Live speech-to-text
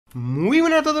Muy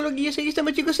buenas a todos los que ya seguís,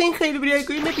 estamos chicos en Jailbreak.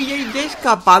 Hoy me pilláis ya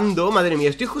escapando. Madre mía,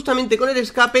 estoy justamente con el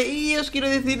escape. Y os quiero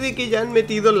decir de que ya han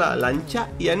metido la lancha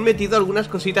y han metido algunas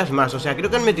cositas más. O sea, creo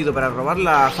que han metido para robar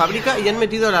la fábrica y han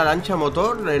metido la lancha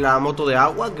motor, la moto de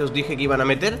agua que os dije que iban a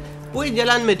meter. Pues ya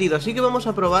la han metido, así que vamos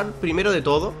a probar primero de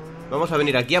todo. Vamos a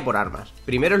venir aquí a por armas.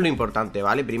 Primero es lo importante,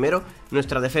 ¿vale? Primero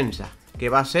nuestra defensa, que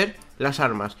va a ser las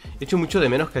armas. He hecho mucho de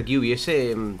menos que aquí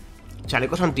hubiese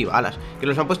chalecos antibalas, que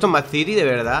los han puesto en Mad City, de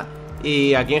verdad.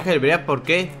 Y aquí en Jailbreak, ¿por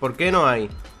qué? ¿Por qué no hay?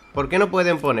 ¿Por qué no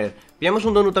pueden poner? Pillamos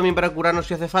un donut también para curarnos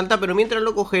si hace falta, pero mientras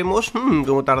lo cogemos,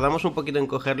 como tardamos un poquito en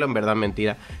cogerlo, en verdad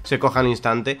mentira, se coja al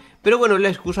instante. Pero bueno, es la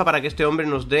excusa para que este hombre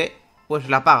nos dé, pues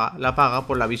la paga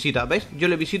por la visita, ¿ves? Yo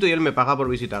le visito y él me paga por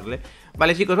visitarle.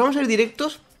 Vale, chicos, vamos a ir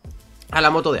directos a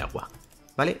la moto de agua,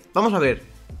 ¿vale? Vamos a ver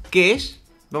qué es,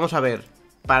 vamos a ver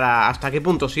hasta qué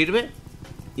punto sirve.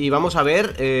 Y vamos a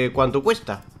ver cuánto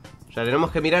cuesta. O sea,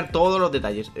 tenemos que mirar todos los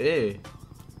detalles.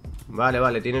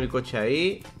 Vale, tiene el coche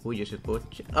ahí. Uy, ese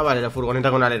coche. Ah, vale, la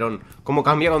furgoneta con alerón. ¿Cómo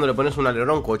cambia cuando le pones un alerón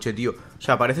a un coche, tío? O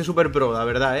sea, parece super pro, la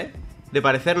verdad, de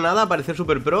parecer nada a parecer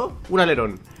super pro, un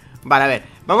alerón. Vale, a ver,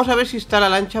 vamos a ver si está la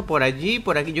lancha por allí,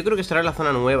 por aquí. Yo creo que estará en la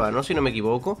zona nueva, ¿no? Si no me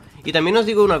equivoco. Y también os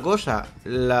digo una cosa.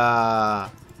 La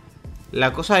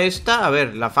cosa esta, a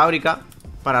ver, la fábrica,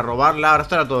 para robarla, ahora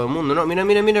estará todo el mundo, ¿no? Mira,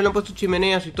 le han puesto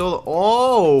chimeneas y todo.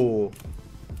 ¡Oh!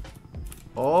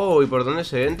 ¡Oh! ¿Y por dónde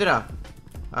se entra?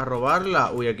 A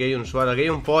robarla. Uy, aquí hay un SWAT, aquí hay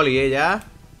un poli, ya.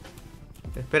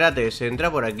 Espérate, ¿se entra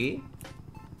por aquí?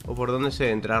 ¿O por dónde se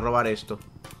entra a robar esto?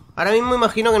 Ahora mismo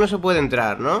imagino que no se puede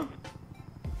entrar, ¿no?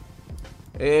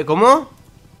 ¿Cómo?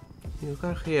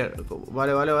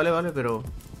 Vale, pero...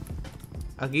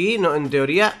 Aquí, no, en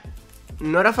teoría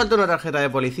no hará falta una tarjeta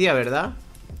de policía, ¿verdad?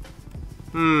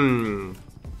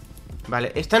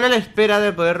 Vale, están a la espera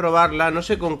de poder robarla. No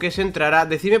sé con qué se entrará.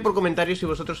 Decidme por comentarios si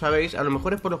vosotros sabéis. A lo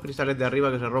mejor es por los cristales de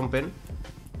arriba que se rompen.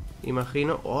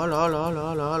 Imagino.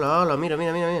 ¡Hola! Mira.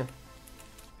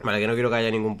 Vale, que no quiero que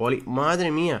haya ningún poli.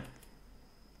 ¡Madre mía!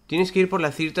 Tienes que ir por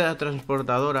la cinta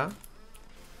transportadora.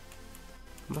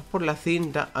 Vas por la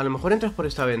cinta. A lo mejor entras por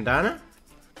esta ventana.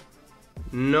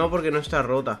 No, porque no está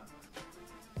rota.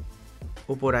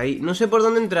 O por ahí, no sé por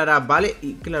dónde entrará, ¿vale?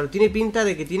 Y claro, tiene pinta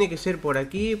de que tiene que ser por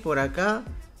aquí, por acá.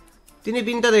 Tiene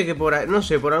pinta de que por ahí, no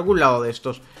sé, por algún lado de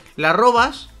estos. La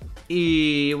robas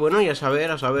y bueno, y a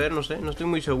saber, no sé. No estoy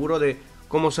muy seguro de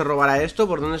cómo se robará esto,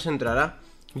 por dónde se entrará.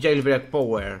 Jailbreak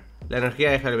Power, la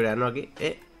energía de Jailbreak, ¿no? Aquí,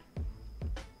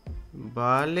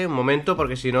 Vale, un momento,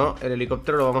 porque si no, el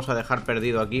helicóptero lo vamos a dejar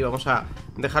perdido aquí. Vamos a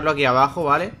dejarlo aquí abajo,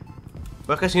 ¿vale?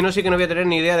 Pues que si no, sí que no voy a tener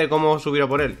ni idea de cómo subir a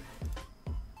por él.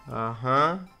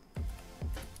 Ajá.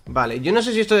 Vale, yo no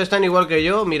sé si estos están igual que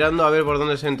yo, mirando a ver por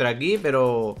dónde se entra aquí,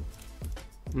 pero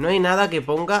no hay nada que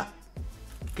ponga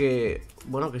que,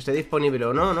 bueno, que esté disponible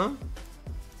o no, ¿no?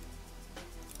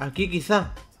 Aquí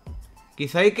quizá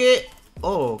hay que...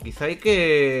 Oh, quizá hay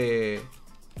que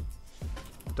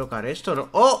tocar esto, ¿no?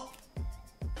 ¡Oh!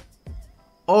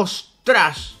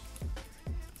 ¡Ostras!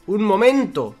 Un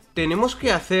momento, tenemos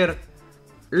que hacer...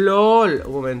 ¡Lol!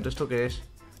 Un momento, ¿esto qué es?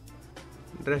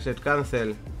 Reset,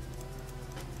 cancel.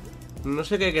 No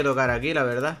sé qué hay que tocar aquí, la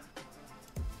verdad.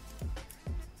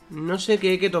 No sé qué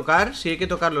hay que tocar. Si hay que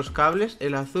tocar los cables.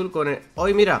 El azul con el...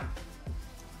 ¡Ay, mira!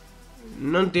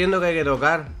 No entiendo qué hay que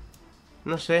tocar.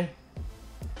 No sé.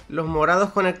 Los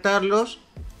morados conectarlos.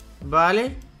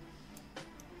 Vale.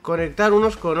 Conectar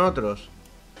unos con otros.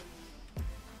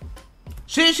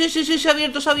 ¡Sí! Se ha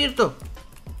abierto.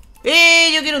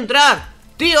 Yo quiero entrar.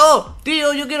 Tío,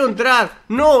 yo quiero entrar.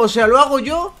 No, o sea, ¿lo hago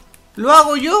yo? Lo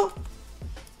hago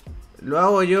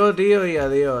yo, tío, y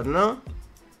adiós, ¿no?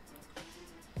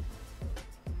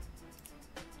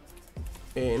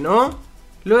 ¿No?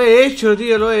 Lo he hecho,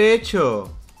 tío, lo he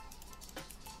hecho.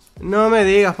 No me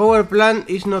digas, Power Plant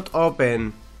is not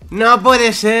open. No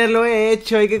puede ser, lo he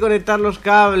hecho. Hay que conectar los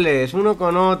cables, uno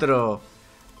con otro.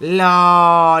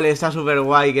 LOL, está súper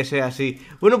guay que sea así.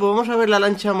 Bueno, pues vamos a ver la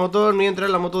lancha motor mientras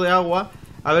la moto de agua.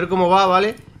 A ver cómo va,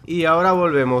 ¿vale? Y ahora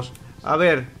volvemos. A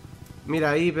ver.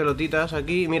 Mira ahí, pelotitas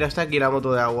aquí. Mira, está aquí la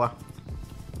moto de agua.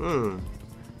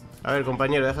 A ver,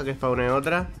 compañero, deja que spawne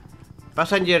otra.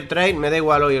 Passenger Train. Me da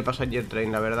igual hoy el Passenger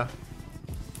Train, la verdad.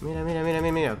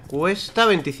 Mira. Cuesta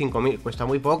 25.000. Cuesta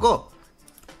muy poco.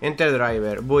 Enter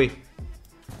Driver. Voy.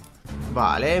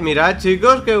 Vale, mirad,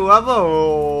 chicos, qué guapo.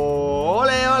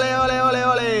 ¡Ole!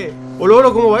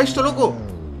 ¡Hola! ¿Cómo va esto, loco?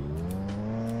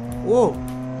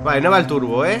 Vale, no va el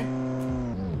turbo,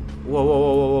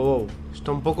 Wow.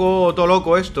 Está un poco todo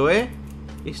loco esto,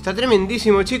 Está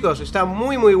tremendísimo, chicos. Está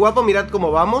muy guapo, mirad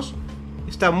cómo vamos.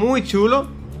 Está muy chulo.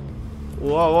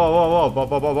 Wow.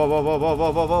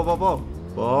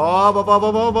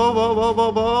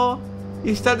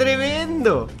 Está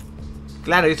tremendo.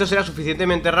 Claro, y esto será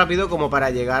suficientemente rápido como para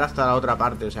llegar hasta la otra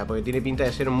parte. O sea, porque tiene pinta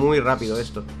de ser muy rápido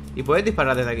esto. ¿Y puedes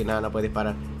disparar desde aquí? Nada, no puedes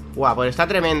disparar. Guau, pues está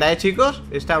tremenda, chicos.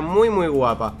 Está muy, muy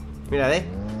guapa. Mirad,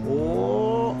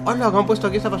 ¡hola! Que han puesto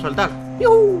aquí está para saltar.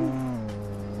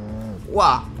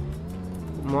 ¡Guau!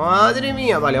 ¡Madre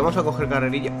mía! Vale, vamos a coger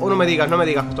carrerilla. No me digas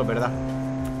que esto es verdad.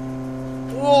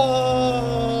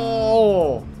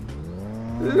 ¡Oh!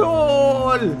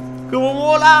 ¡Lol! ¡Cómo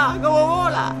mola! ¡Cómo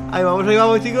mola! Ahí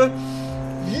vamos, chicos.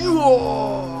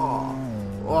 ¡Oh!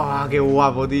 ¡Qué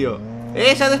guapo, tío!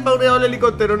 Se ha despawneado el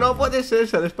helicóptero. No puede ser,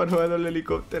 se ha despawneado el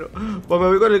helicóptero. Pues me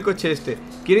voy con el coche este.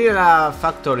 Quiero ir a la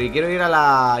Factory, quiero ir a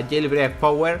la Jailbreak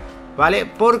Power, ¿vale?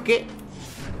 Porque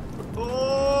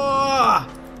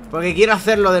porque quiero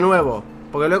hacerlo de nuevo.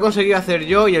 Porque lo he conseguido hacer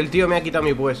yo y el tío me ha quitado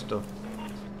mi puesto.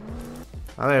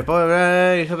 A ver,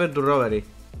 Power Super to Robbery.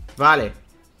 Vale,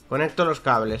 conecto los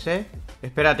cables,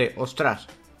 espérate, ostras.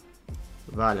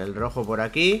 Vale, el rojo por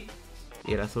aquí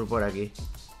y el azul por aquí.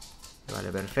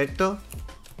 Vale, perfecto.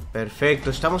 Perfecto,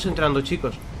 estamos entrando,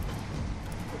 chicos.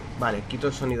 Vale, quito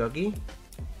el sonido aquí.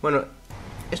 Bueno,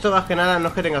 esto más que nada no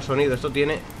es que tenga sonido. Esto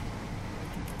tiene...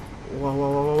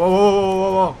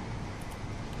 ¡Wow!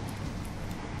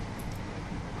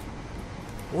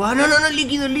 No, el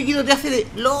líquido te hace de...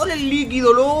 ¡Lol, el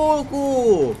líquido,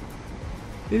 loco!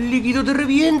 El líquido te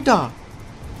revienta.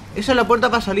 Esa es la puerta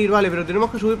para salir, vale, pero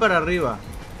tenemos que subir para arriba.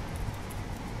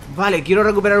 Vale, quiero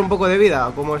recuperar un poco de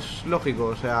vida, como es lógico.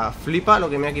 O sea, flipa lo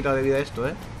que me ha quitado de vida esto,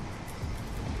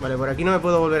 Vale, por aquí no me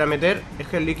puedo volver a meter. Es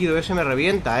que el líquido ese me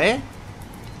revienta,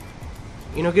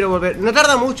 Y no quiero volver... No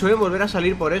tarda mucho, en volver a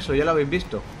salir por eso, ya lo habéis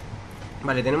visto.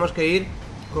 Vale, tenemos que ir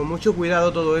con mucho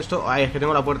cuidado todo esto. Ay, es que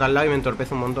tengo la puerta al lado y me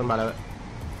entorpece un montón. Vale, a ver.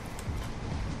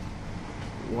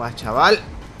 Guau, chaval.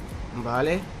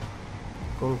 Vale.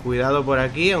 Con cuidado por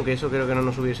aquí, aunque eso creo que no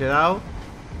nos hubiese dado.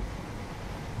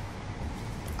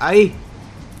 Ahí.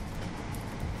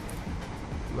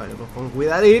 Vale, pues con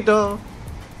cuidadito.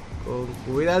 Con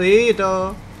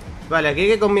cuidadito. Vale, aquí hay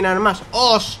que combinar más.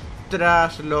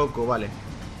 ¡Ostras, loco! Vale.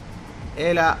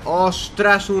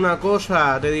 ¡Ostras, una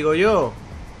cosa! Te digo yo.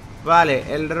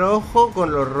 Vale, el rojo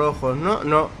con los rojos, ¿no?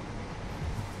 No.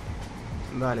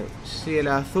 Vale, si el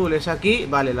azul es aquí.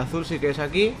 Vale, el azul sí que es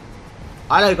aquí.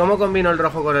 ¡Hala! ¿Y cómo combino el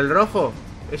rojo con el rojo?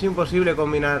 Es imposible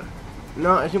combinar.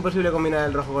 No, es imposible combinar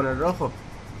el rojo con el rojo.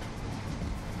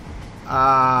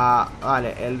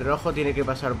 Vale, el rojo tiene que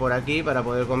pasar por aquí para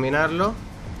poder combinarlo.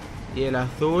 Y el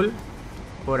azul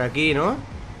por aquí, ¿no?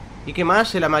 ¿Y qué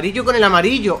más? El amarillo con el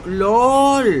amarillo.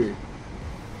 ¡Lol!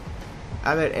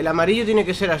 A ver, el amarillo tiene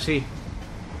que ser así.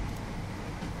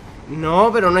 No,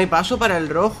 pero no hay paso para el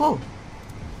rojo.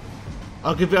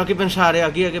 Hay que pensar,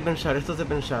 aquí hay que pensar. Esto es de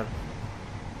pensar.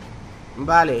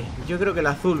 Vale, yo creo que el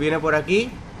azul viene por aquí,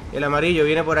 el amarillo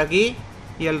viene por aquí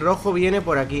y el rojo viene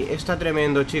por aquí. Está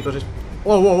tremendo, chicos.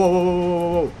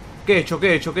 ¡Oh! ¿Qué he hecho?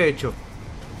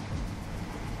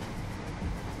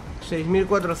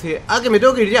 6400. ¡Ah, que me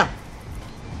tengo que ir ya!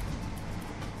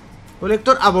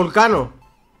 Colector a volcano.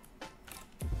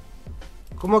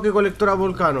 ¿Cómo que colector a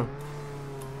volcano?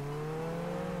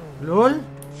 ¿Lol?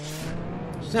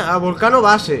 O sea, a volcano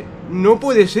base. No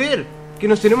puede ser. Que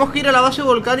nos tenemos que ir a la base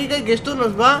volcánica y que esto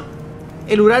nos va...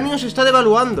 El uranio se está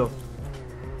devaluando.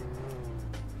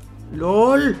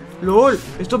 ¡Lol!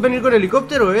 Esto es venir con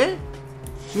helicóptero,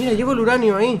 Mira, llevo el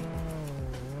uranio ahí.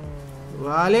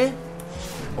 Vale.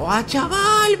 ¡Oh,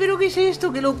 chaval! ¿Pero qué es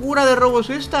esto? ¡Qué locura de robo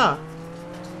es esta!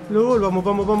 ¡Lol!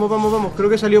 Vamos. Creo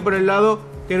que salió por el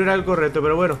lado que no era el correcto,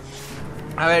 pero bueno.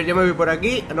 A ver, yo me voy por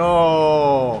aquí.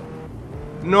 ¡No!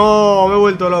 No, me he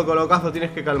vuelto loco, locazo.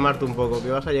 Tienes que calmarte un poco, que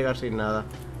vas a llegar sin nada.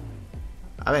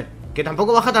 A ver, que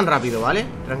tampoco baja tan rápido, ¿vale?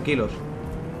 Tranquilos.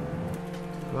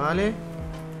 Vale.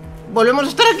 Volvemos a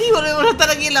estar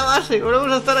aquí en la base.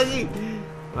 Volvemos a estar aquí.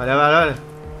 Vale.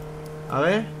 A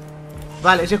ver.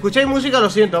 Vale, si escucháis música,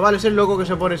 lo siento, ¿vale? Es el loco que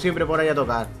se pone siempre por ahí a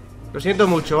tocar. Lo siento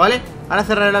mucho, ¿vale? Ahora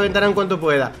cerraré la ventana en cuanto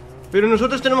pueda. Pero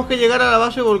nosotros tenemos que llegar a la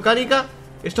base volcánica.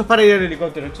 Esto es para ir en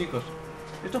helicóptero, chicos.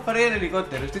 Esto es para ir en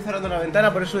helicóptero. Estoy cerrando la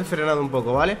ventana, por eso he frenado un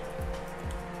poco, ¿vale?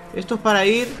 Esto es para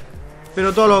ir,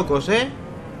 pero todo locos,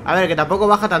 A ver, que tampoco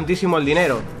baja tantísimo el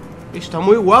dinero. Está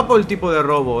muy guapo el tipo de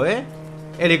robo,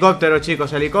 Helicóptero,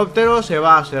 chicos, helicóptero. Se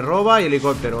va, se roba y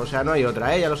helicóptero. O sea, no hay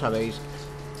otra, ya lo sabéis.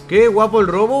 Qué guapo el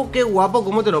robo, qué guapo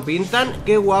cómo te lo pintan.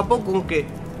 Qué guapo con que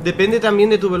depende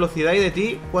también de tu velocidad y de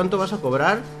ti cuánto vas a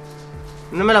cobrar.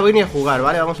 No me la voy ni a jugar,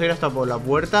 ¿vale? Vamos a ir hasta por la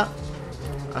puerta.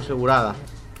 Asegurada.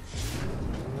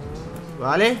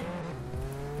 ¿Vale?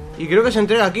 Y creo que se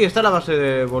entrega aquí, está la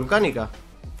base volcánica.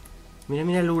 Mira,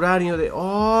 mira el uranio de...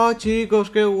 ¡Oh, chicos!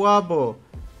 ¡Qué guapo!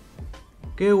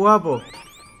 ¡Qué guapo!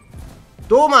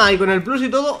 ¡Toma! Y con el plus y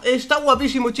todo, está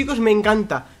guapísimo, chicos, me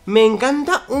encanta. Me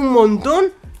encanta un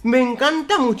montón. Me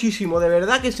encanta muchísimo, de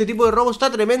verdad que este tipo de robo está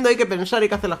tremendo. Hay que pensar, hay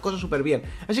que hacer las cosas súper bien.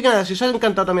 Así que nada, si os ha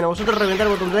encantado también a vosotros, reventar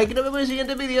el botón de like y nos vemos en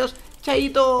siguientes vídeos.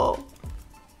 ¡Chaito!